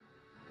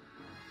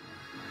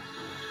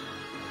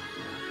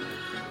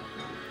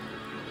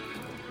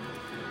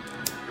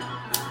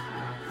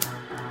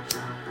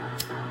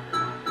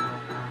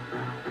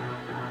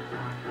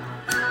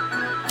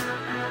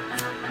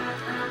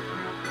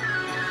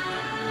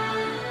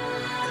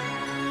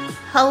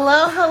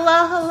Hello,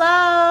 hello,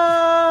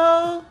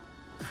 hello.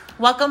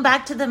 Welcome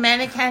back to the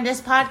Man and Candace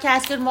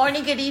podcast. Good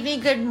morning, good evening,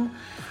 good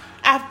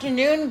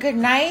afternoon, good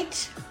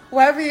night.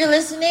 Wherever you're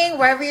listening,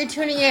 wherever you're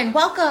tuning in,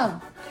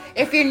 welcome.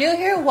 If you're new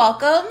here,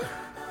 welcome.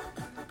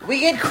 We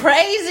get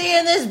crazy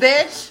in this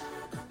bitch.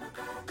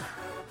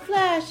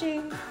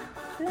 Flashing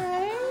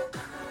lights.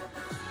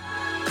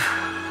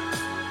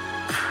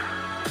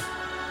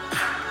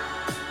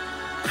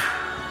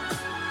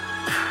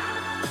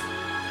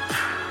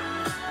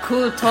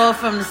 Cool tour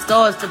from the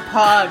stores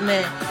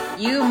department.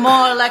 You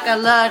more like I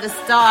love the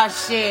star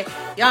shit.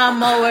 Y'all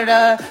more with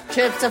the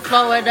trips to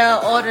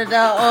Florida. Order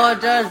the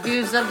orders.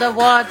 Views of the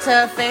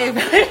water.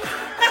 Favorite.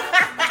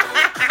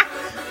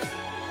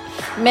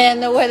 Man,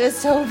 the weather's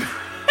so...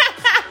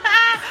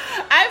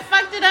 I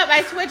fucked it up.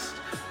 I switched.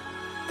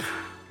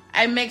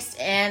 I mixed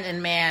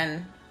and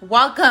man.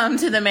 Welcome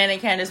to the Man and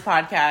Candace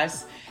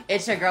podcast.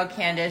 It's your girl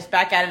Candace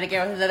back at it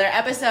again with another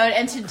episode.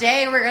 And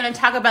today we're going to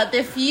talk about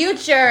the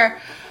future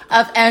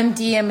of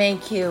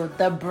MDMAQ,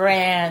 the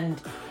brand,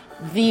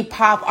 the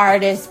pop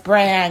artist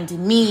brand,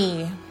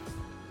 me.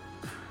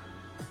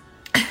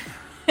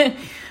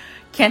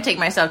 Can't take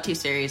myself too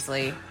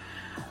seriously.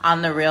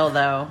 On the real,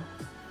 though.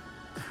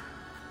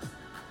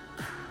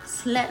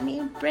 So let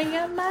me bring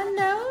up my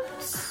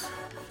notes.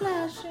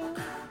 Flashing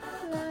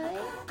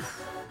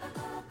lights.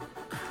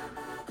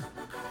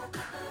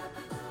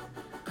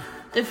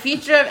 The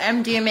future of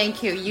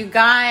MDMAQ. You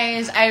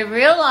guys, I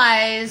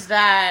realized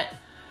that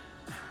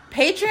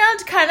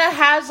Patreon kind of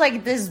has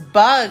like this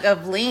bug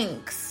of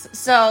links.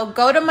 So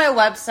go to my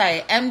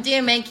website,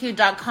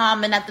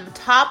 mdmaq.com, and at the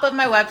top of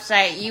my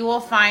website, you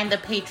will find the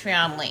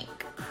Patreon link.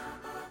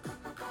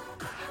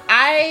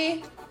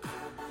 I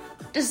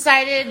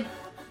decided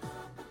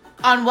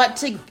on what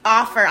to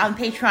offer on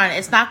Patreon.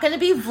 It's not going to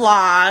be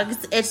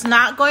vlogs. It's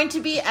not going to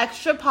be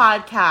extra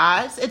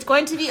podcasts. It's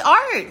going to be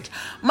art,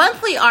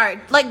 monthly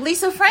art, like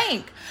Lisa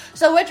Frank.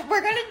 So what we're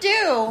going to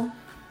do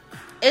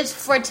is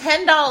for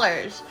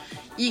 $10,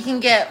 you can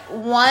get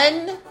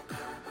one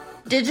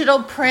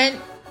digital print,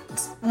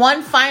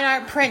 one fine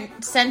art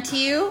print sent to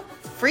you,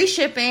 free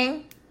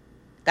shipping.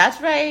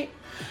 That's right.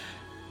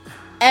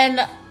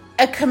 And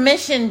a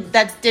commission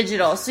that's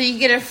digital. So you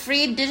get a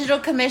free digital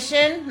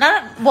commission.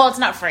 It's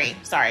not free.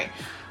 Sorry.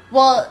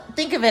 Well,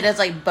 think of it as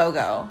like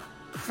BOGO.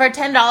 For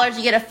 $10,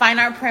 you get a fine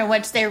art print,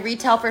 which they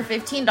retail for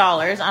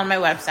 $15 on my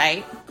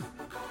website.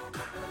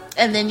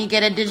 And then you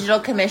get a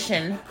digital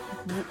commission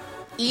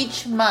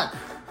each month.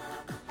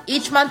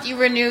 Each month you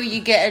renew,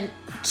 you get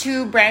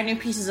 2 brand new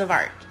pieces of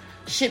art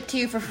shipped to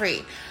you for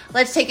free.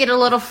 Let's take it a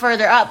little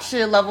further up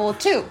to level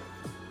 2.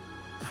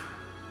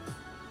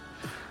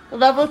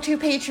 Level 2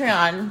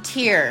 Patreon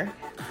tier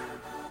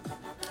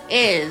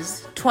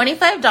is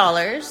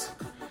 $25.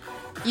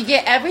 You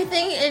get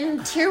everything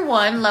in tier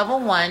 1,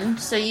 level 1.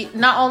 So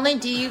not only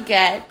do you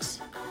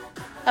get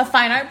a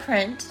fine art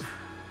print,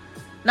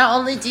 not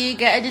only do you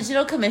get a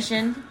digital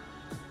commission,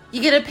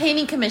 you get a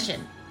painting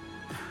commission.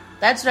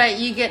 That's right,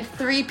 you get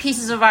 3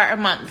 pieces of art a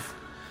month.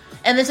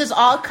 And this is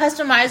all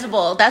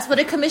customizable. That's what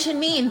a commission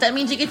means. That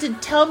means you get to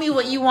tell me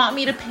what you want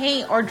me to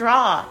paint or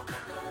draw.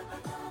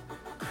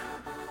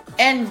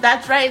 And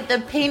that's right, the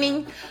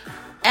painting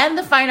and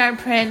the fine art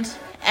print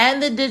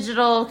and the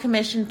digital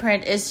commission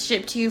print is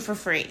shipped to you for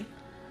free.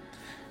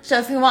 So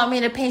if you want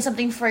me to paint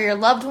something for your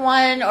loved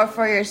one or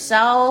for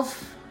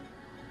yourself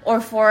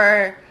or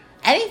for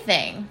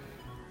anything,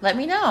 let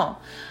me know.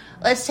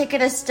 Let's take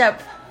it a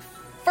step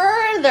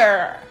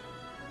further.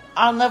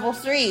 On level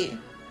 3,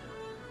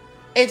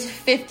 it's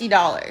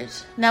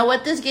 $50. Now,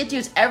 what this gets you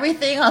is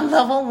everything on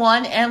level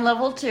 1 and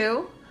level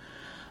 2.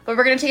 But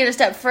we're going to take it a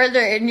step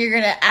further, and you're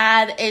going to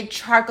add a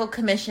charcoal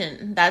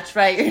commission. That's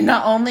right. You're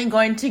not only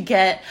going to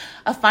get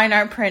a fine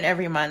art print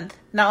every month.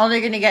 Not only are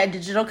you going to get a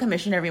digital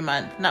commission every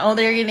month. Not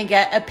only are you going to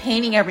get a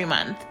painting every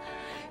month.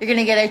 You're going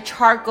to get a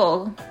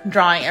charcoal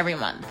drawing every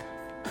month.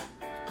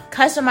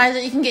 Customize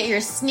it. You can get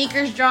your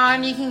sneakers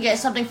drawn. You can get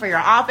something for your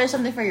office,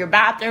 something for your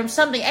bathroom,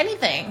 something,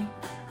 anything.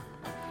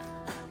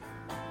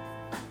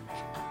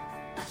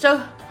 So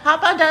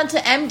hop on down to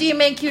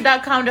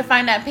mdmaq.com to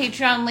find that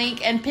Patreon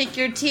link and pick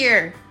your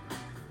tier.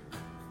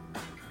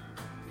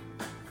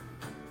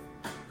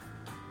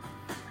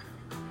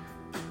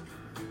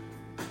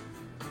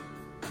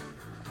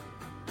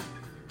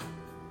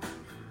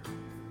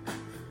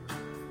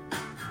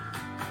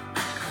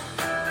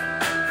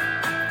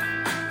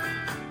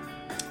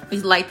 Let me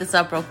light this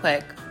up real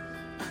quick.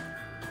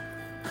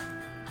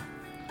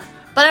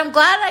 But I'm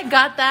glad I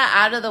got that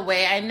out of the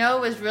way. I know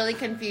it was really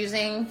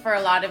confusing for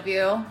a lot of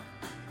you.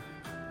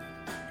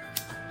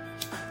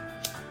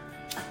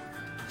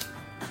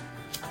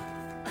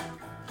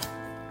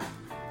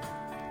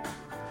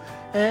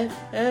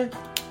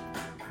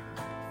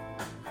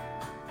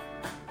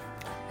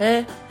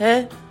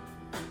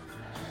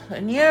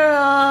 When you're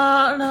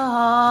on a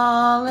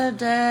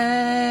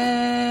holiday,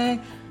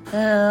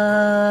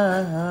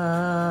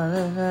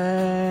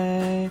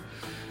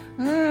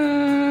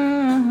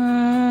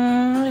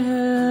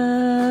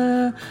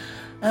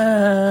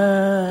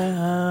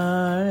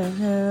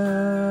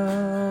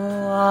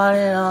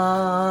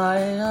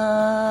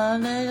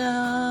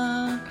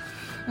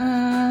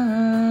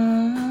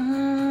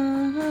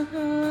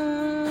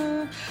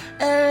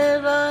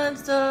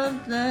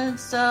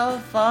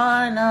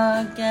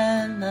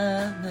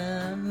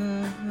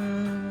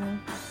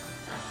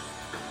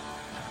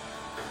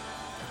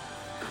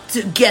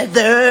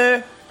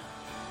 Together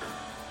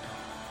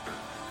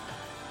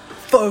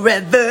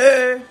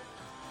forever.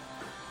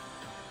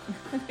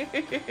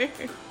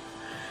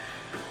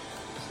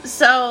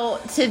 So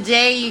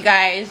today, you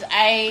guys,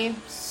 I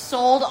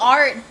sold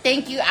art.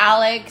 Thank you,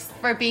 Alex,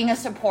 for being a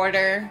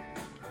supporter.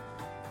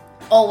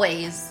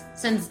 Always,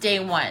 since day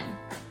one.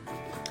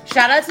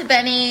 Shout out to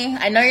Benny.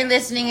 I know you're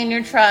listening in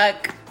your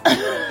truck.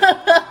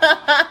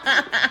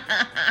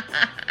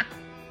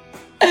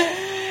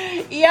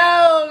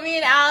 Yo, me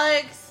and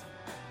Alex,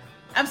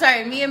 I'm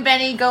sorry, me and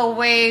Benny go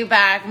way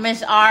back.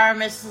 Miss R,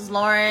 Mrs.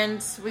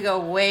 Lawrence, we go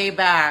way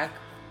back.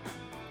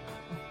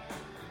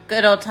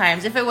 Good old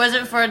times. If it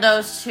wasn't for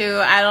those two,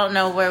 I don't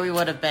know where we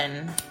would have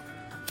been.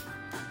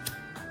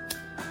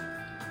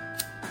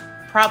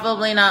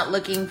 Probably not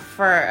looking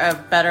for a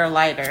better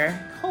lighter.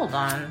 Hold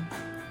on.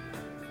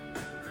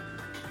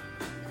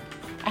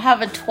 I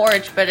have a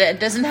torch, but it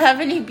doesn't have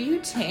any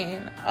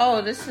butane.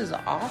 Oh, this is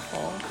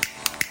awful.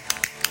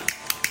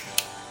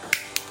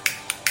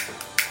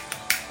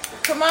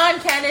 Come on,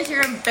 Candace,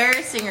 you're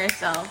embarrassing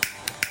yourself.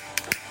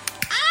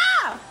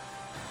 Ah!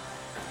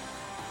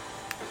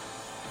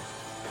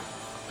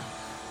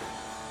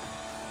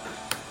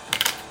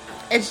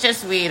 It's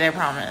just weed, I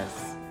promise.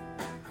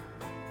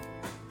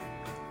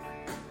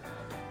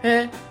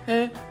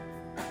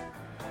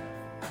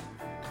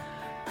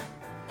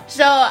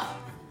 So,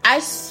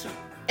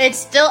 it's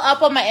still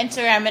up on my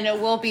Instagram, and it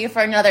will be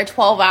for another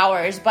 12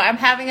 hours, but I'm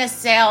having a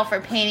sale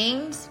for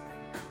paintings.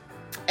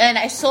 And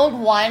I sold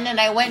one, and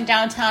I went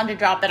downtown to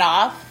drop it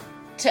off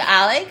to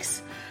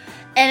Alex.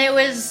 And it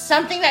was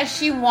something that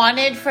she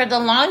wanted for the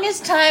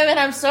longest time, and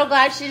I'm so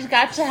glad she's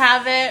got to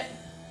have it.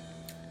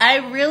 I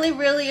really,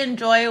 really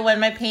enjoy when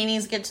my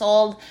paintings get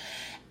sold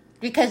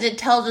because it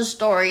tells a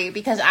story.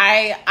 Because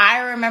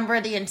I remember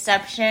the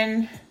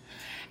inception.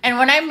 And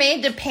when I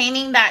made the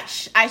painting that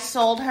I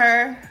sold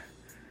her,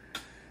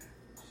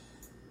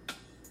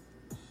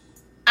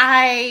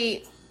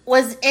 I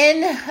was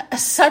in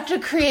such a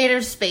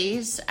creative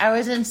space. I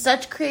was in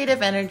such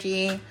creative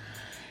energy.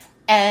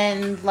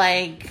 And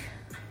like,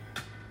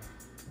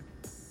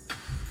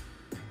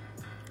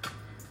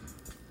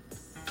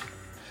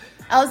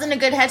 I was in a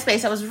good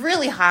headspace. I was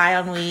really high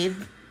on weed.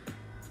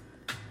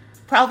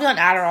 Probably on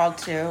Adderall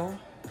too.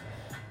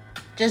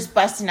 Just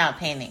busting out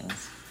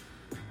paintings.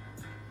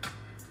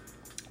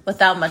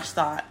 Without much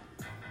thought.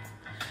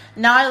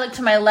 Now I look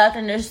to my left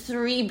and there's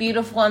 3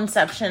 beautiful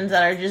inceptions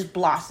that are just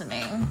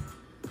blossoming.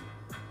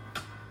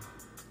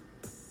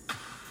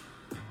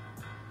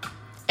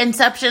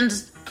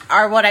 Inceptions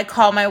are what I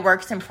call my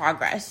works in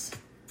progress.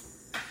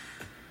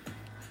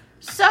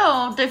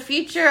 So, the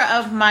future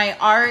of my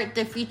art,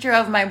 the future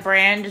of my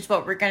brand is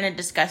what we're going to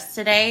discuss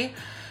today.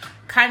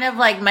 Kind of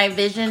like my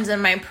visions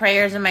and my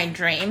prayers and my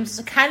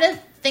dreams. Kind of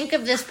think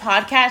of this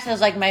podcast as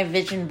like my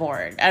vision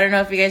board. I don't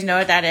know if you guys know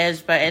what that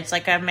is, but it's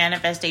like a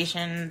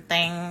manifestation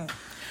thing.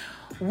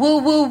 Woo,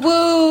 woo,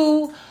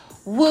 woo.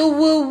 Woo,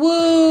 woo,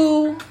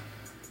 woo.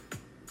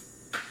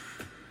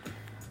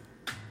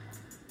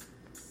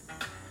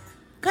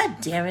 God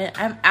damn it.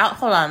 I'm out.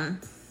 Hold on.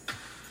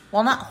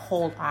 Well, not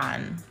hold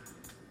on.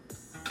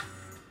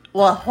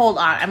 Well, hold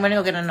on. I'm going to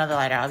go get another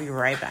lighter. I'll be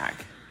right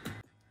back.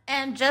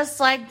 And just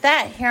like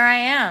that, here I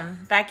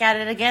am. Back at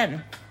it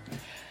again.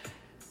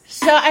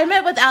 So I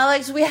met with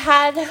Alex. We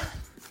had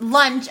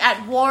lunch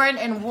at Warren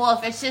and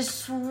Wolf. It's this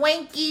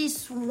swanky,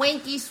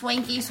 swanky,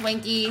 swanky,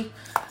 swanky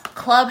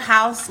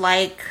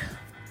clubhouse-like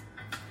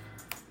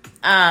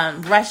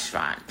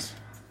restaurant.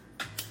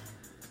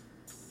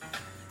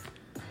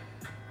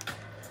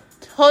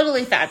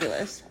 Totally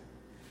fabulous.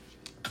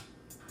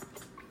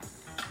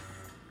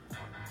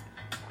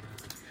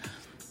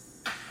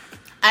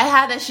 I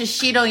had a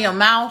shishito in your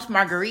mouth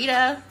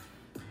margarita.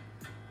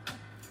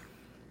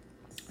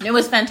 It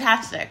was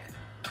fantastic.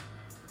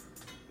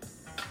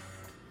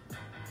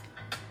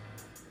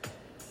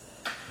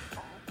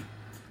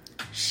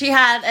 She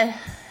had a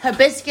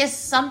hibiscus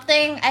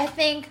something, I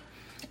think.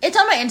 It's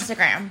on my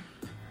Instagram.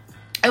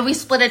 And we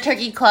split a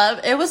turkey club.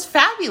 It was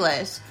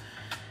fabulous.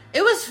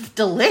 It was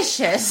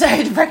delicious.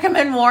 I'd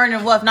recommend Warren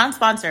and Wolf, not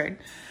sponsored.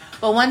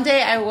 But one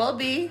day I will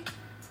be.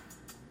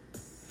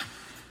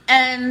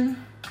 And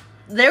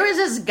there was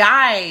this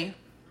guy.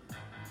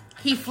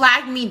 He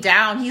flagged me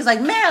down. He's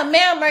like,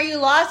 ma'am, are you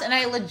lost? And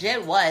I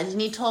legit was.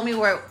 And he told me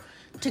where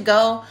to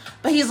go.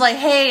 But he's like,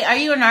 hey, are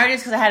you an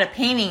artist? Because I had a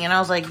painting. And I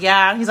was like,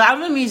 yeah. He's like,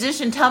 I'm a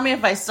musician. Tell me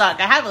if I suck.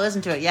 I haven't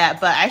listened to it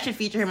yet. But I should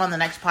feature him on the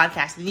next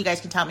podcast. And you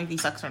guys can tell me if he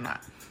sucks or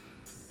not.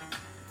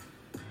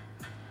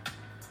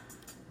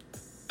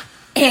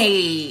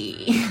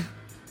 Hey.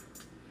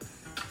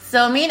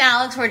 So me and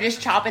Alex were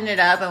just chopping it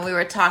up, and we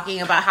were talking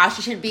about how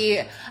she should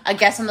be a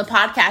guest on the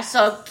podcast.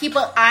 So keep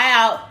an eye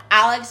out.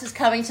 Alex is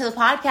coming to the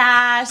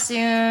podcast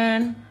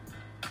soon.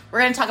 We're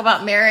going to talk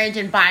about marriage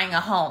and buying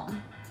a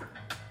home.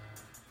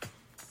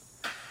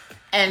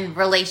 And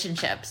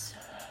relationships.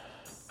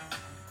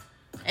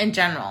 in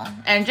general,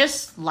 and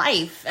just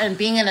life and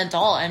being an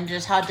adult, and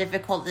just how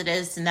difficult it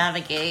is to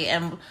navigate.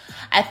 And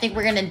I think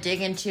we're going to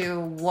dig into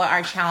what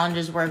our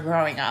challenges were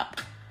growing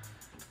up.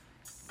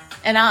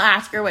 And I'll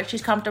ask her what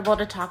she's comfortable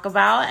to talk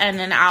about, and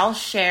then I'll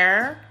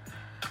share.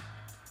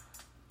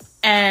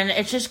 And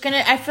it's just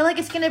I feel like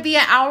it's going to be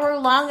an hour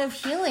long of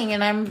healing,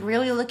 and I'm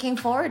really looking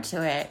forward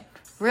to it.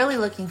 Really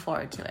looking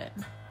forward to it.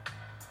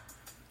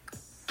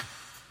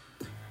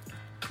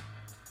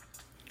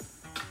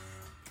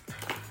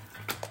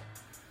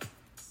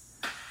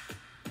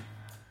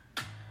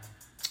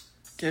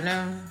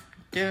 Dun,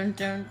 dun,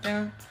 dun,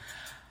 dun.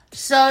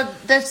 So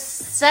the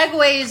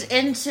segues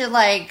into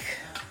like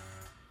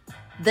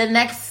the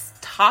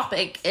next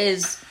topic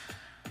is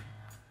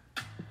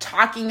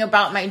talking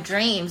about my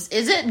dreams.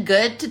 Is it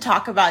good to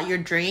talk about your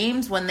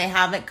dreams when they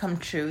haven't come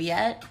true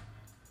yet?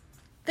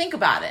 Think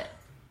about it.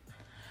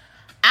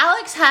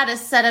 Alex had a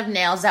set of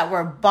nails that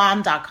were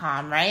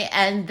bomb.com, right?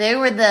 And they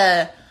were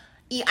I'm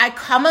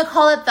gonna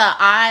call it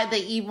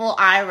the evil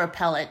eye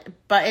repellent,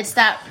 but it's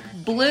that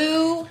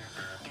blue.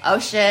 Oh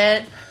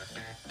shit.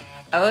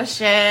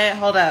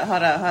 Hold up.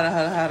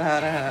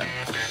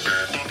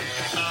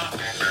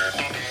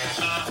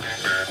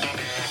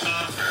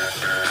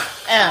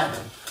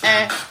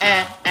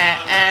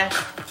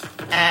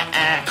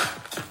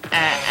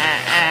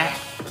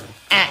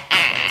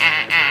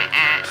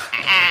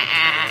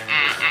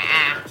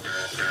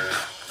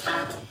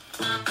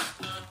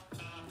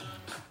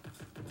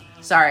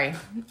 Sorry.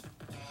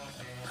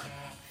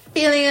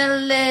 Feeling a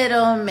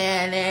little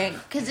manic,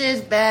 'cause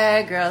there's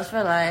bad girls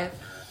for life.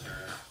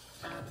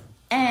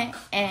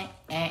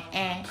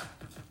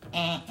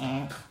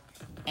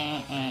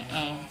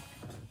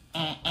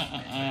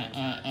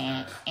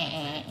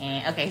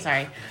 Okay,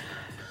 sorry.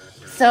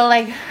 So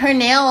like her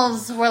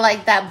nails were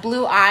like that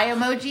blue eye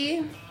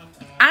emoji.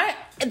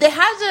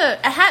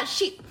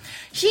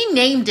 She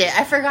named it.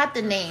 I forgot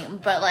the name,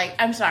 but like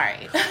I'm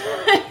sorry.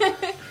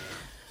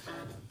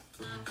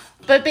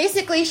 But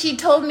basically she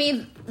told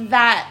me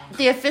that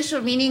the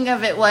official meaning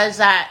of it was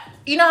that,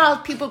 you know how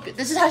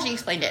this is how she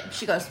explained it.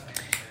 She goes,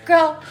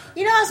 girl,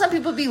 you know how some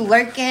people be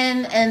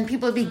lurking and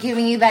people be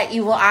giving you that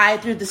evil eye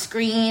through the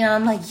screen? And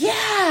I'm like,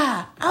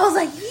 yeah. I was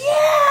like,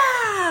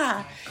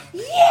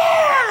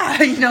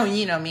 yeah.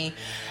 You know me.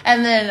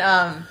 And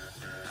then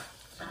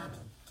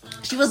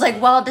she was like,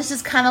 well, this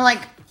is kind of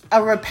like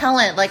a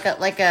repellent, like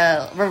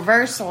a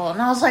reversal. And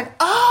I was like,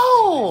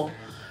 oh,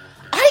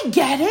 I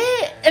get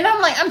it. And I'm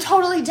like, I'm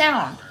totally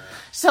down.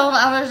 So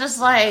I was just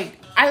like,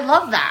 I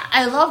love that.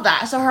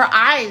 So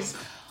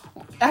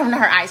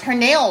her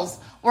nails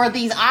were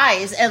these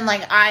eyes, and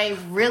like I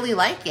really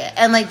like it,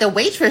 and like the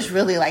waitress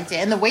really liked it,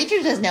 and the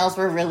waitress's nails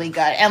were really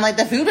good, and like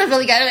the food was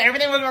really good, and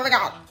everything was really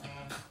good.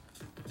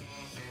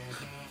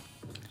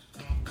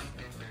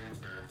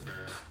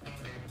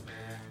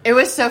 It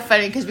was so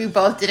funny because we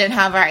both didn't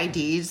have our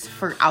IDs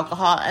for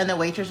alcohol, and the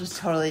waitress was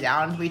totally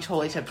down. We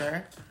totally tipped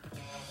her.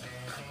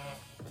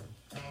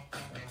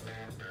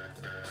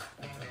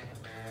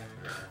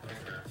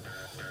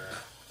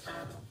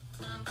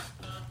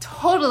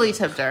 Totally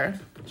tipped her.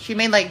 She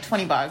made like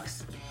 $20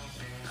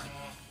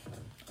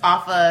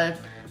 off a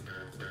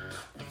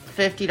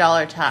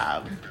 $50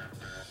 tab,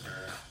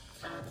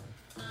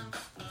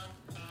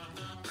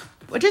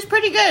 which is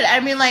pretty good. I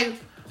mean, like,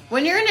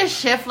 when you're in a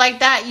shift like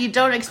that, you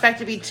don't expect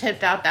to be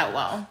tipped out that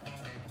well.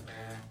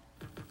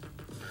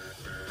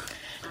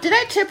 Did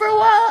I tip her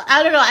well?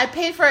 I don't know. I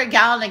paid for a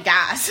gallon of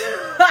gas.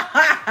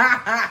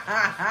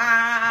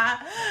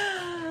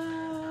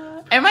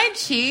 Am I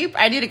cheap?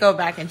 I need to go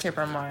back and tip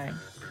her more.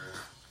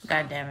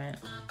 God damn it.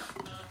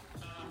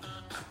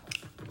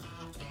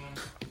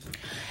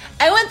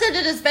 I went to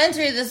the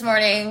dispensary this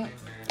morning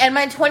and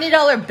my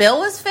 $20 bill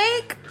was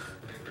fake.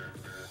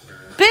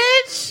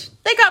 Bitch,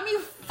 they got me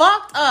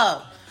fucked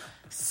up.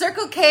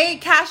 Circle K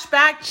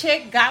cashback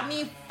chick got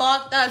me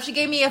fucked up. She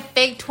gave me a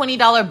fake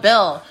 $20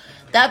 bill.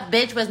 That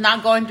bitch was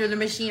not going through the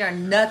machine or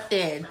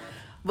nothing.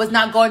 Was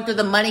not going through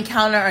the money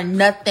counter or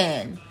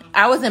nothing.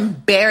 I was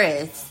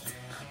embarrassed.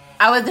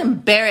 You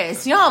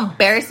know how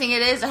embarrassing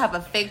it is to have a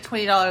fake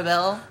 $20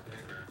 bill?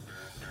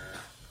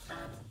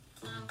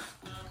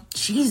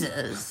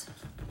 Jesus.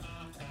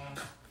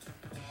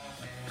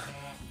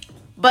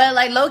 But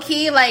like low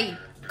key, like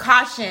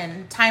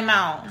caution, time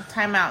out.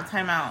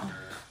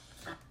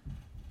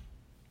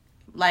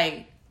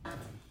 Like,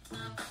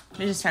 let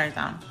me just turn it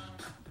down.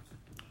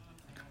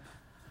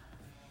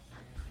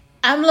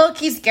 I'm low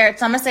key scared,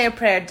 so I'm gonna say a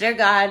prayer. Dear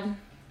God,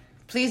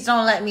 please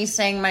don't let me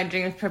saying my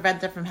dreams prevent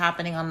them from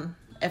happening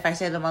if I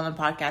say them on the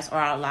podcast or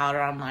out loud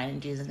or online.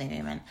 In Jesus' name,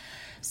 amen.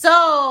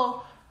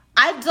 So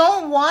I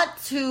don't want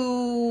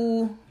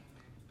to.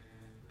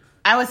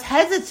 I was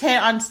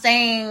hesitant on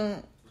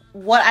saying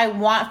what I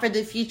want for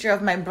the future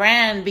of my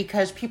brand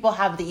because people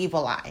have the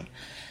evil eye.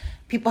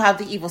 People have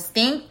the evil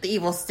stink, the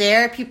evil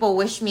stare. People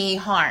wish me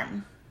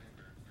harm.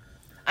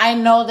 I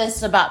know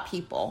this about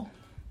people.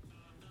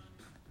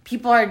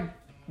 People are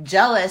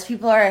jealous.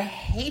 People are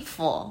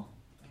hateful.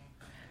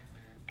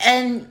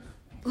 And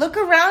look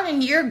around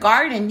in your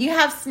garden. You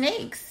have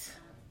snakes.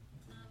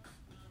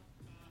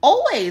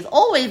 Always,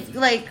 always.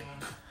 Like,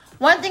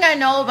 one thing I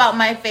know about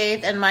my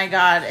faith and my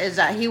God is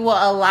that he will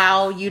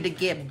allow you to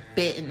get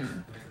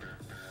bitten.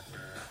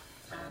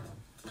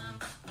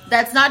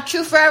 That's not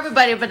true for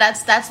everybody, but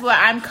that's where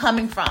I'm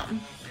coming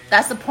from.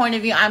 That's the point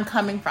of view I'm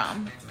coming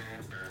from.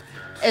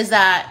 Is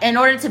that in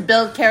order to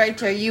build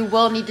character, you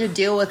will need to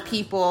deal with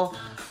people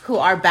who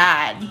are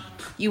bad.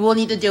 You will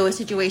need to deal with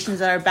situations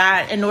that are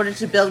bad in order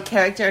to build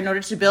character, in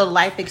order to build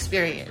life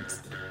experience.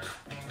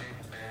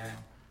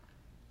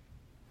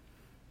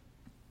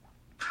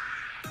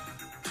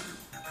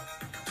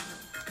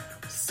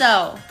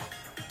 So,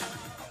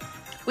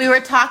 we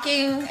were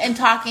talking and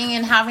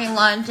having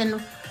lunch,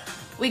 and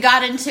we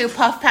got into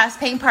Puff Pass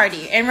Paint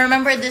Party. And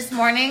remember this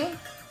morning,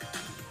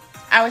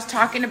 I was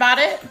talking about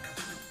it?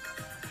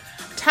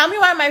 Tell me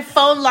why my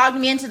phone logged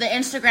me into the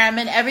Instagram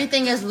and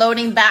everything is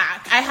loading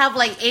back. I have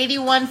like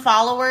 81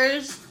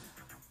 followers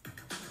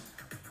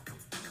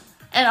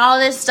and all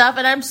this stuff,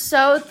 and I'm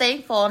so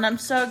thankful and I'm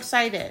so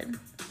excited.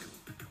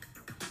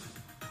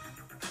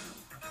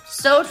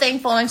 So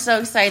thankful and so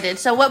excited.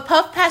 So what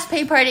Puff Pass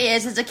Paint Party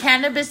is a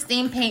cannabis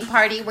themed paint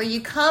party where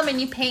you come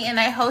and you paint, and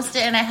I host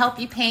it and I help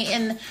you paint,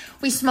 and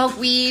we smoke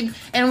weed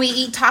and we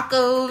eat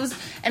tacos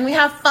and we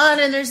have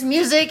fun, and there's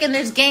music and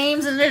there's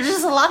games and there's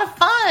just a lot of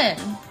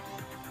fun.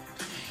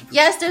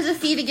 Yes, there's a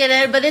fee to get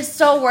in, but it's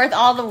so worth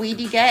all the weed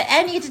you get,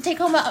 and you get to take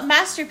home a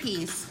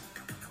masterpiece.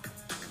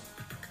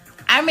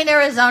 I'm in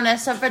Arizona,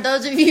 so for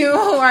those of you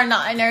who are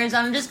not in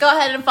Arizona, just go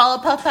ahead and follow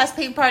Puff Pass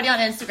Paint Party on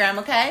Instagram,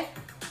 okay?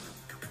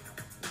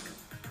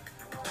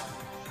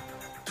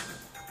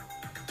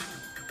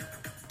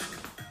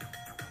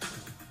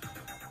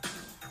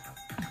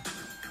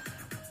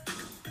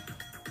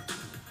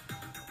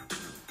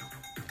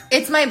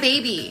 It's my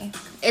baby.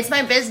 It's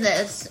my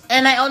business.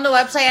 And I own the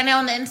website and I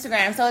own the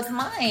Instagram, so it's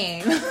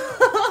mine.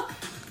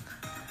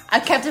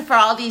 I've kept it for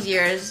all these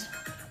years.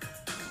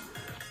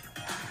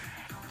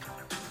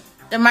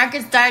 The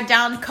market's died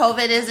down.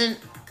 COVID isn't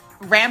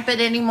rampant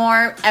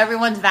anymore.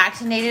 Everyone's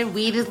vaccinated.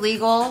 Weed is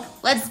legal.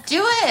 Let's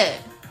do it.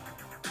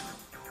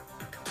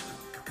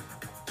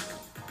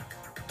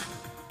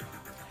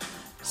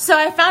 So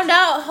I found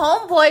out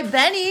homeboy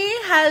Benny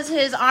has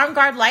his armed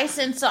guard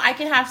license, so I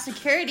can have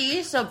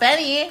security. So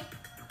Benny,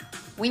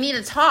 we need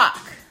to talk.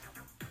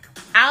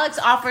 Alex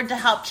offered to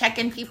help check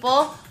in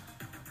people.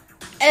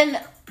 And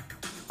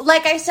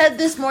like I said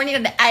this morning,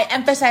 and I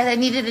emphasized I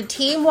needed a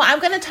team. Well, I'm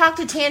going to talk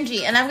to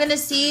Tangi, and I'm going to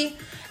see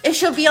if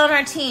she'll be on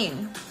our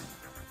team.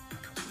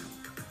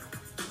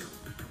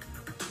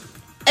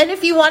 And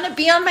if you want to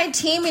be on my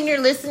team and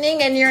you're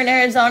listening and you're in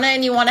Arizona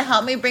and you want to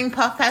help me bring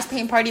Puff Pass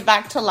Paint Party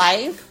back to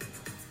life,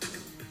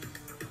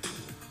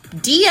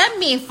 DM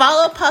me,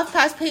 follow Puff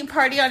Pass Paint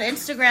Party on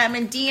Instagram,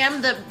 and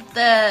DM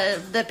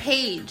the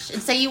page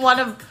and say you want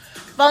to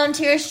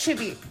volunteer as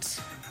tribute.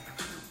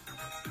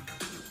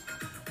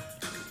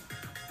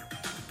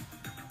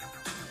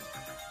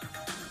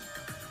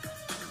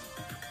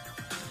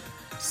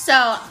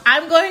 So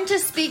I'm going to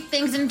speak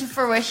things into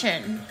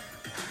fruition.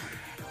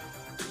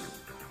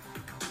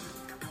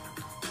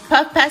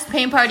 Puff Pass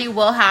Paint Party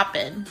will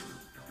happen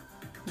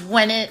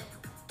when it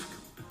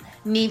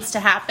needs to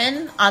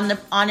happen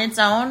on its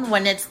own,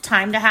 when it's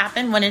time to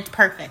happen, when it's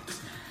perfect.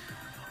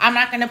 I'm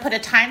not going to put a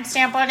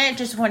timestamp on it,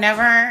 just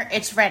whenever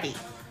it's ready.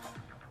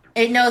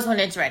 It knows when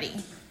it's ready.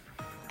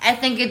 I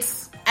think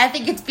it's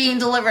being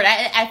delivered.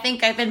 I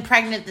think I've been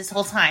pregnant this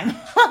whole time.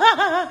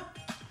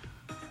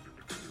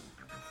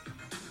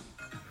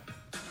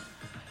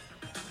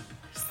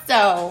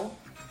 So,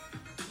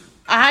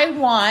 I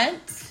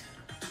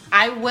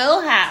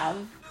will have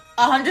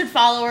 100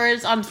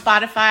 followers on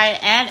Spotify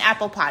and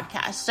Apple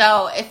Podcasts.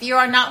 So if you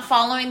are not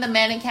following the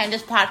Man and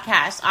Candace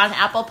podcast on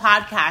Apple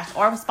Podcasts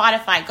or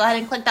Spotify, go ahead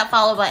and click that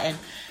follow button.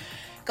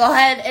 Go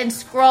ahead and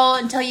scroll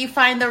until you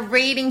find the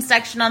rating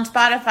section on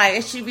Spotify.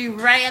 It should be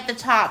right at the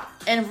top,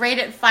 and rate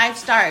it 5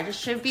 stars. It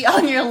should be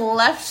on your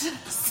left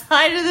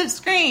side of the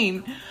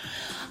screen.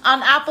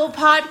 On Apple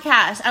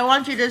Podcasts, I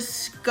want you to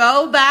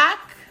go back,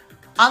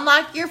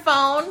 unlock your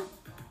phone.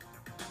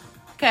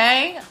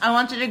 Okay, I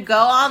want you to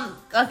go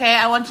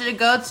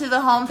to the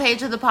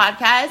homepage of the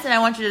podcast, and I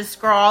want you to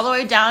scroll all the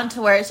way down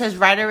to where it says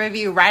write a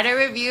review. Write a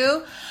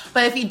review,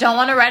 but if you don't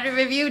want to write a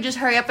review, just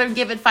hurry up and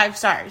give it 5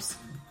 stars.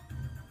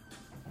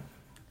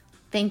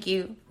 Thank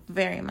you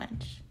very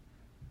much.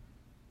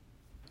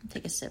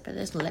 Take a sip of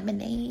this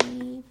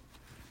lemonade.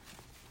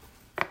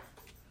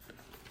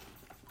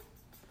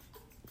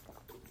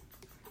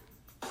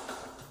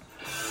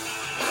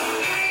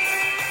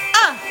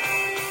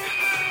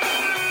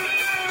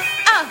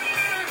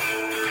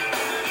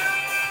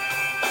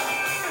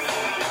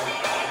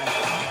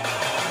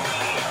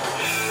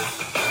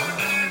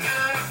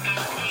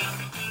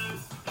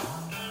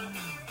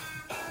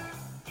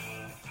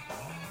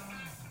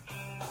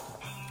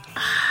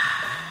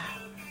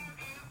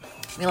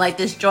 Me like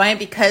this joint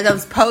because I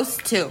was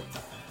supposed to.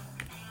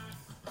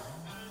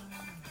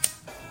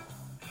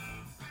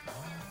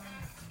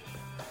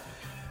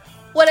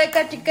 What I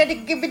got, you gotta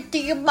give it to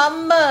your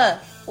mama.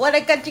 What I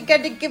got, you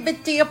gotta give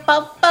it to your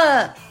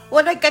papa.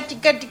 What I got to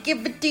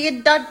give it to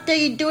your doctor.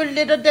 You do a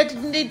little that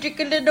and you drink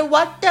a little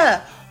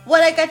water.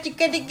 What I got to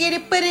get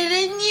it, put it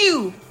in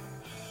you.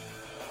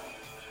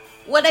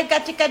 What I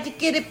got to get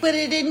it, put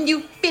it in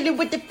you. Feeling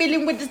with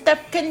the stuff,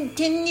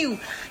 continue.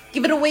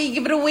 Give it away now.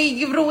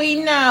 Give it away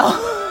now.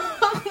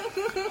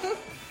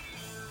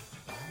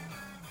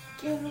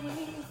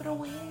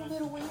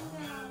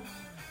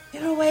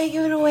 Give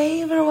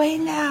it away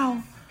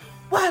now.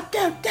 What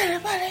the?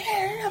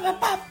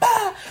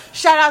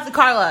 Shout out to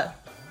Carla.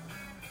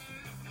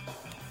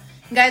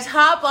 Guys,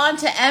 hop on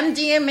to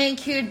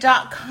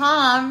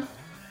MDMAQ.com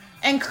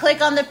and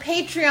click on the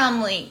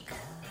Patreon link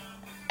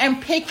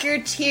and pick your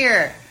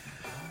tier.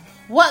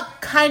 What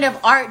kind of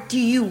art do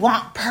you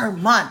want per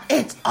month?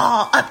 It's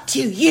all up to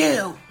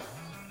you.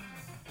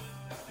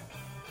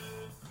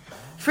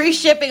 Free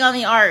shipping on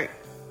the art.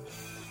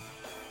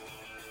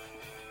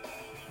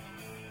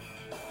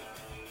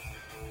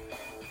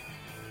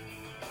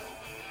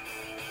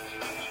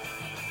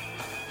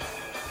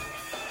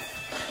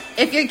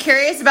 If you're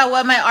curious about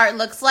what my art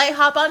looks like,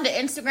 hop on to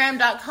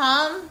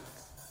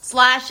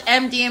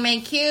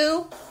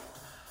Instagram.com/MDMAQ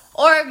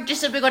or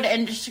just simply go to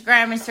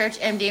Instagram and search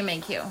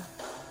MDMAQ.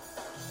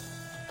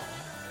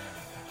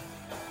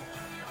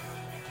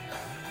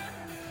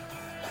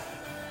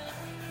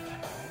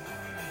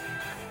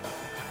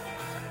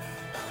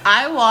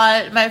 I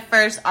want my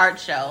first art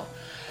show.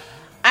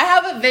 I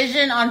have a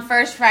vision on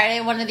First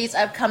Friday, one of these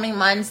upcoming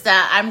months,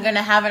 that I'm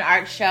gonna have an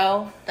art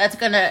show it's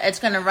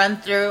gonna run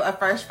through a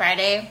First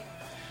Friday.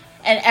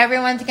 And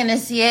everyone's going to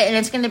see it, and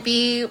it's going to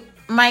be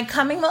my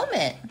coming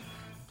moment.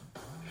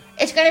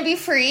 It's going to be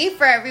free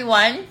for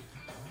everyone.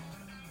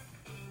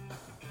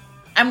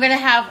 I'm going to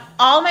have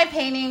all my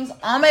paintings,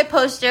 all my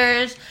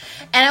posters,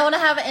 and I want to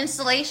have an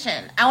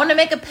installation. I want to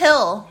make a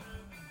pill.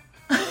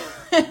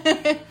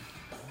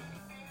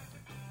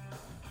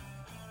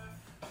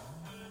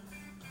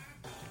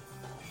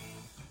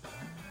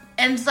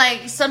 And it's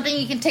like something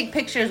you can take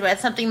pictures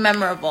with, something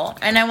memorable.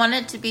 And I want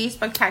it to be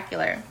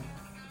spectacular.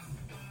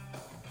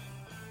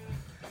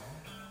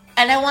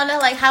 And I want to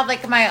have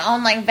my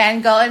own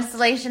Van Gogh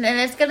installation, and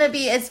it's going to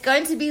be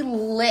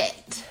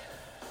lit.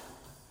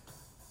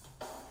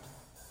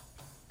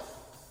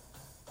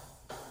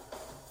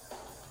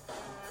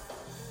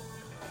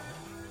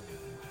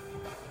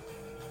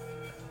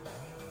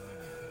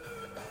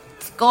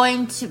 It's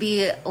going to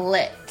be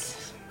lit.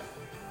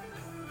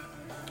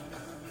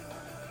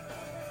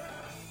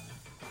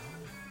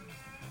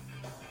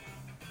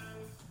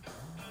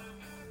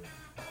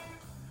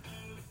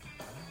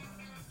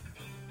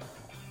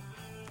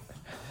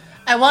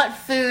 I want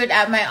food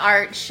at my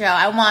art show.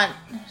 I want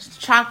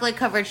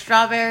chocolate-covered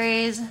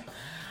strawberries.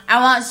 I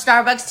want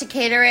Starbucks to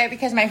cater it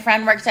because my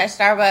friend works at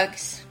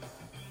Starbucks.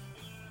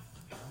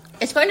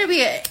 It's going to be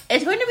lit.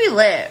 It's going to be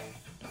lit.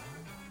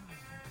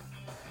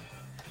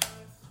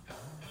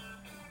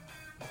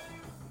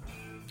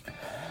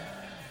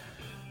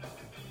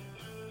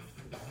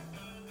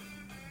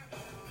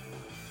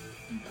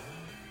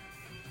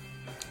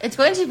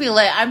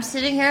 I'm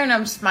sitting here and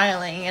I'm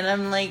smiling, and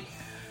I'm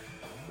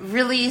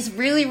really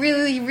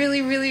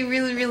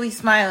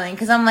smiling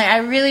because I'm I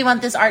really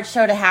want this art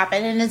show to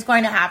happen, and it's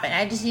going to happen.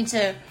 I just need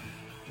to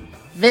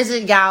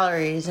visit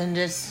galleries and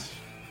just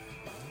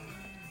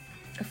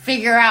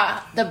figure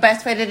out the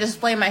best way to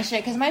display my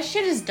shit, because my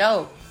shit is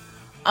dope.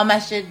 All my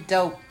shit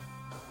dope.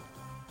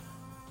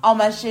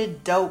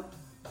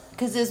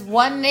 Because it's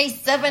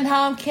 187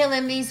 how I'm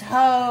killing these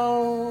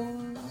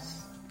hoes.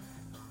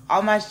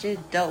 All my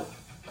shit dope.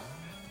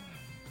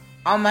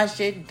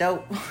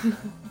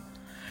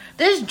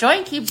 This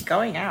joint keeps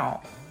going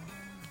out.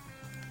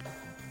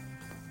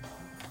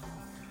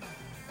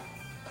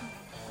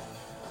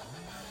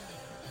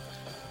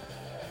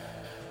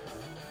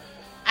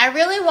 I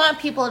really want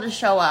people to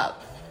show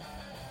up.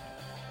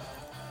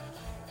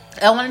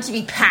 I want it to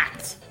be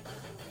packed.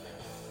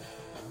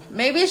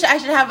 Maybe I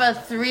should have a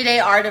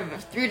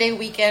 3-day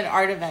weekend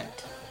art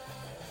event.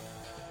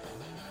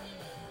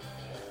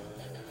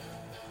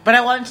 But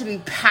I want it to be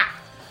packed.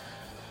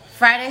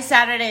 Friday,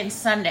 Saturday, and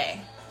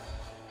Sunday.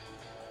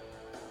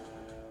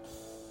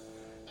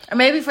 Or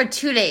maybe for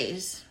 2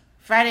 days.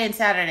 Friday and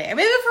Saturday. Or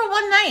maybe for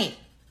one night.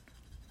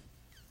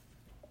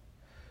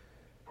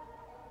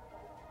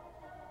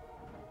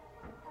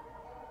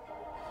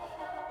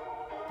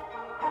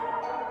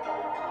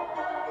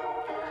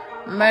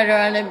 Murder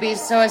on the beat,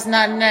 so it's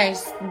not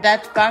nice.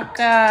 That's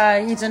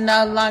Baka. He's a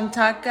no long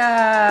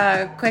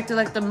talker. Quick to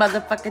like the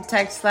motherfucking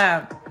text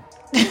slam.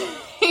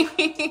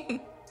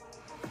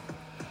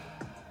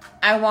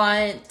 I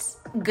want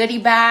goodie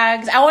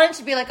bags. I want it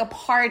to be like a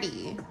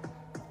party.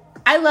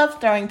 I love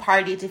throwing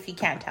parties, if you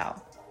can't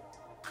tell.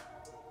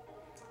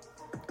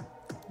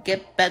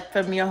 Get bet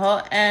from your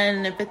whole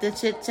end. If it's a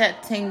chit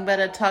chat thing,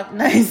 better talk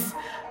nice.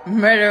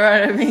 Murder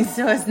on me,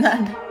 so it's not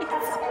nice.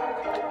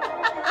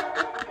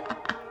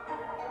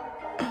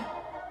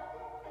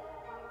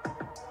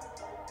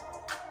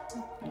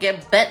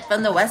 Get bet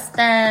from the west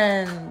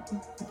end.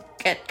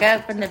 Get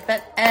from the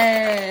west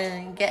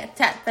end. Get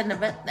tapped from the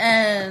west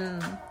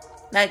end.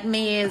 Like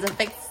me is a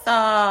fixer.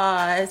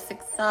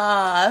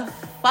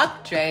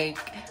 Fuck Drake.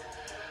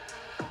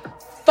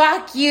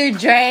 Fuck you,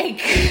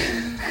 Drake.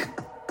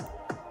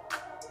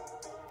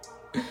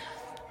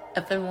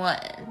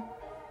 FN1.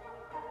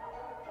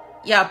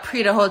 Yeah,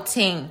 pre the whole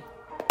thing.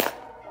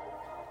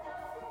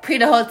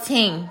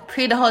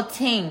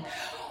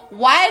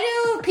 Why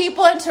do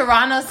people in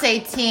Toronto say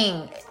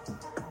ting?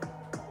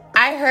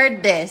 I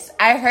heard this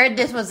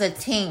was a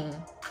ting.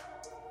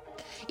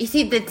 You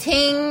see the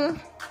ting.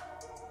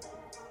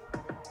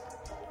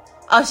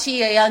 Oh,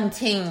 she a young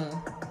ting.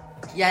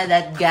 Yeah,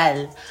 that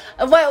gal.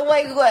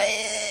 What?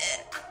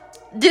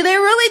 Do they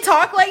really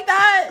talk like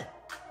that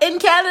in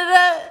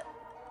Canada?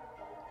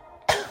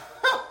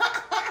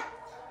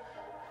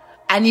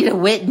 I need a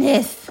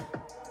witness.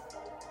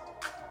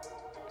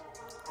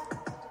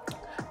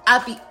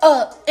 I be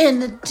up in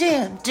the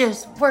gym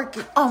just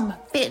working on my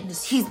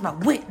fitness. He's my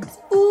witness.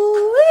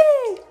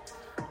 Ooh-wee.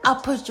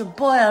 I'll push your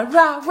boy on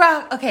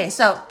rock. Okay,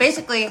 so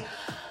basically,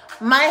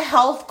 my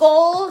health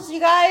goals, you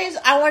guys,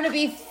 I want to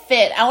be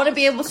fit. I want to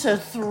be able to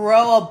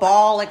throw a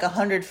ball like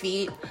 100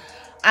 feet.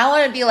 I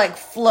want to be like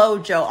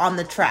Flojo on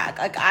the track.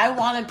 Like, I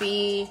want to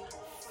be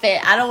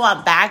fit. I don't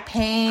want back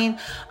pain.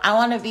 I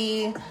want to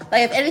be,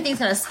 like, if anything's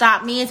going to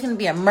stop me, it's going to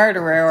be a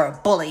murderer or a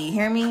bully. You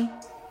hear me?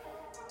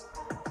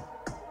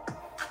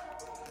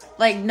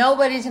 Like,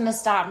 nobody's going to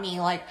stop me.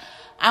 Like,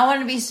 I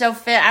want to be so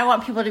fit. I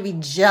want people to be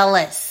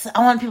jealous.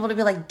 I want people to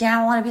be like,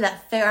 damn, I want to be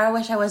that fit. Or I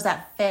wish I was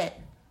that fit.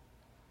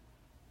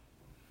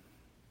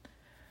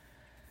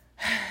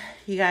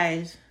 You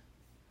guys.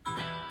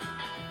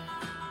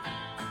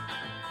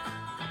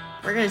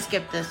 We're going to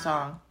skip this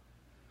song.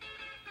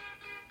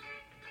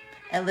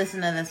 And listen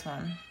to this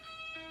one.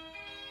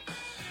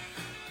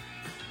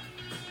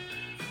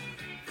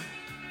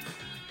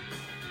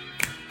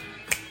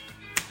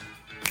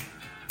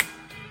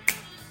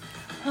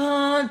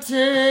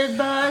 Haunted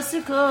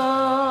bicycle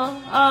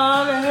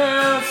on the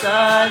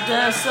hillside,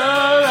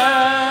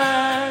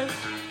 desolate.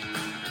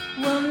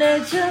 Will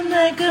nature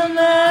make a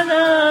man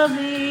of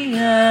me?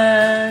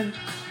 And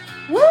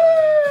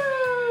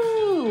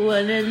woo!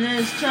 And in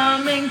this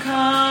charming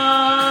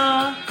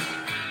car,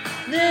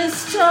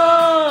 this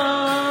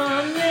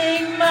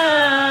charming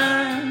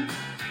man.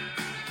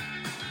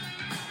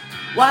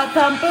 White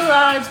pamper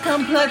rides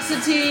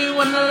complexity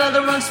when the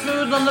leather runs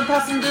smooth on the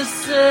passenger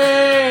seat.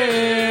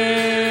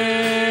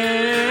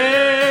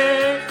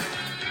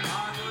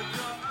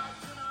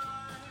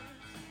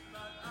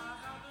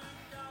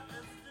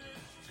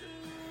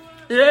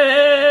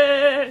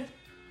 Yeah.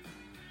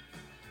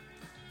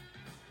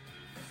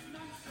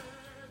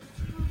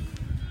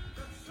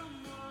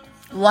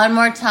 One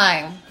more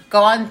time.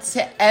 Go on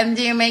to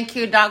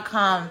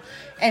MDMAQ.com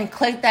and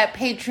click that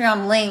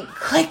Patreon link.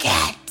 Click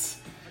it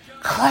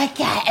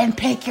and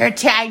pick your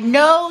tier. I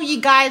know you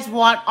guys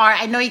want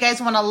art. I know you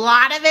guys want a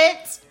lot of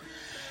it.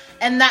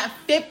 And that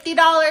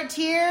 $50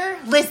 tier,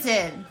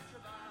 listen,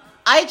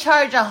 I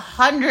charge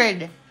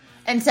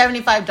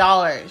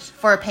 $175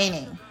 for a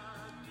painting.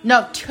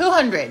 No,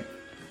 $200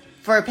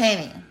 for a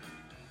painting.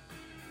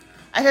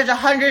 I charge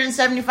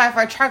 $175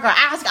 for a charcoal.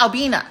 Ask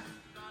Albina.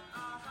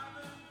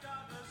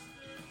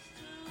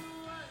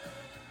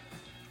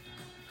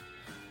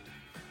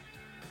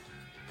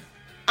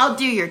 I'll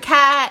do your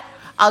cat.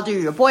 I'll do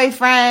your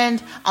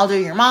boyfriend. I'll do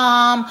your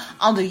mom.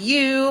 I'll do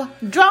you.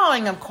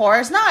 Drawing, of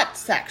course, not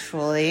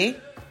sexually.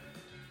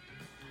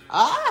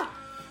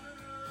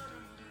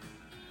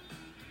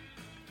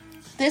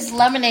 This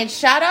lemonade.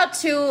 Shout out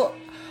to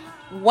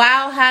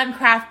Wow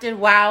Handcrafted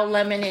Wow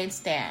Lemonade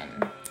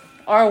Stand.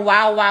 Or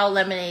Wow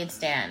Lemonade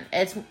Stand.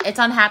 It's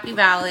on Happy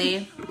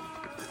Valley.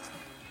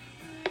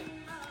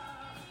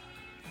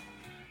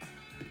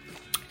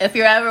 If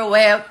you're ever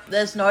way up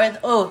this north.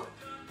 Oh.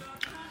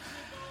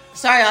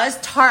 Sorry, y'all, it's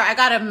tart. I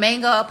got a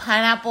mango,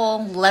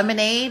 pineapple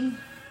lemonade.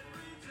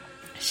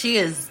 She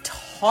is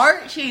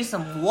tart. She needs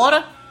some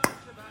water.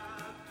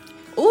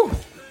 Ooh.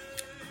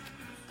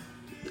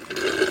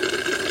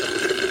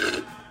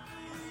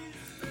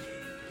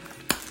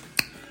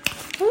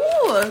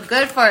 Ooh,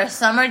 good for a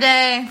summer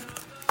day.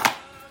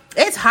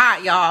 It's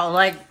hot, y'all.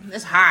 Like,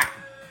 it's hot.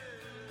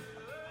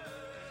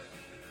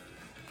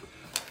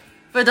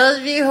 For those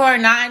of you who are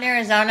not in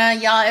Arizona,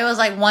 y'all, it was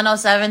like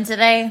 107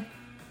 today.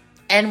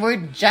 And we're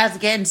just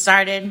getting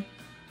started.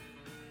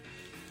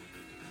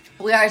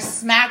 We are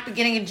smack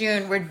beginning of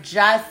June. We're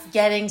just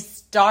getting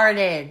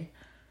started.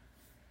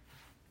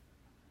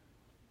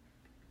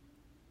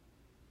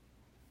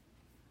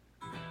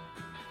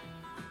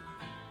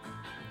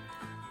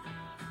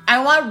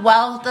 I want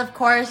wealth, of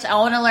course. I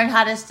want to learn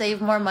how to save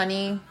more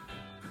money.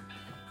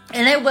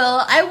 And I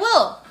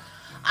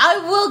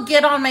will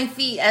get on my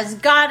feet as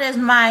God is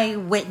my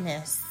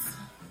witness.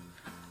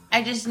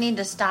 I just need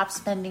to stop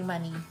spending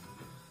money.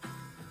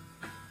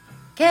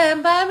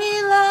 Can't buy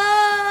me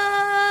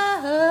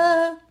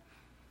love.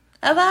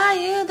 I'll buy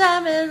you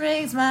diamond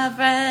rings, my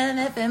friend,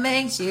 if it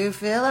makes you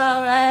feel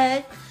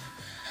alright.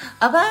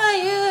 I'll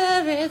buy you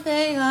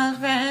everything, my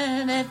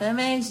friend, if it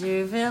makes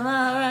you feel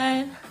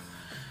alright.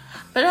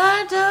 But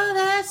I know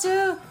that's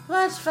too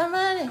much for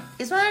money.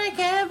 'Cause money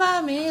can't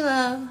buy me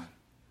love.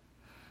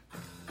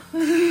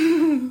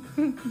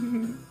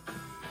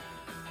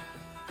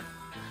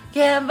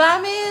 Can't buy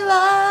me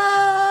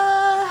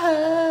love.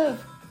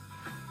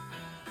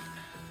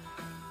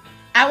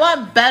 I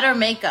want better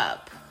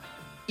makeup.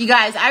 You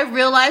guys, I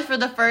realized for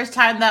the first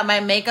time that my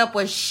makeup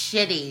was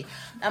shitty.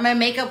 That my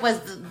makeup was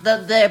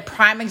the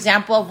prime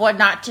example of what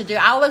not to do.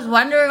 I was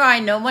wondering why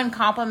no one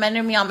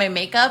complimented me on my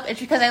makeup. It's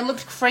because I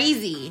looked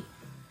crazy.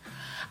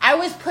 I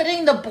was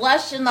putting the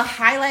blush and the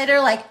highlighter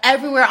like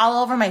everywhere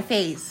all over my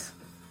face.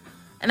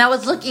 And I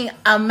was looking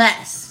a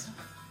mess.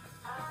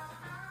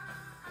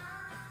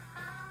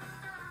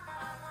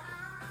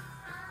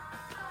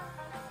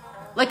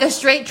 Like a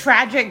straight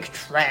tragic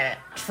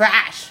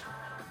trash.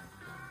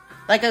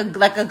 Like a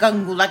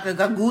gangura.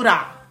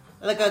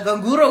 Like a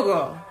ganguro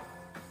girl.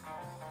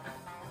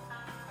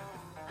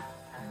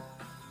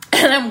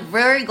 And I'm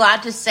very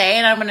glad to say,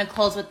 and I'm going to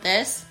close with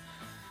this.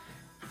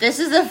 This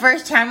is the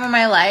first time in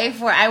my life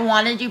where I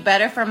want to do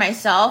better for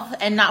myself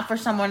and not for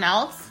someone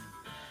else.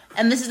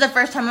 And this is the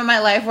first time in my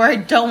life where I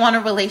don't want a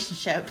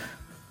relationship.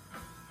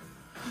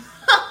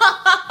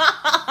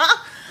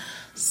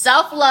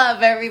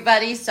 Self-love,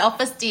 everybody.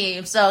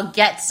 Self-esteem. So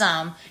get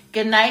some.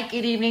 Good night,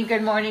 good evening,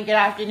 good morning, good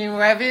afternoon.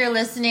 Wherever you're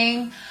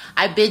listening,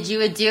 I bid you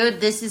adieu.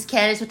 This is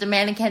Candace with the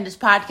Man and Candace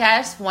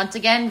podcast. Once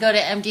again, go to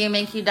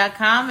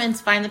MDMAQ.com and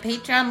find the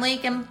Patreon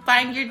link and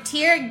find your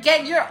tier.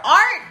 Get your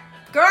art,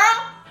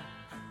 girl.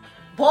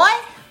 Boy.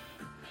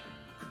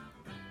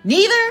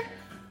 Neither.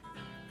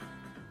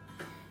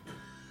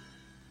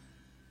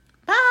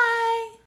 Bye.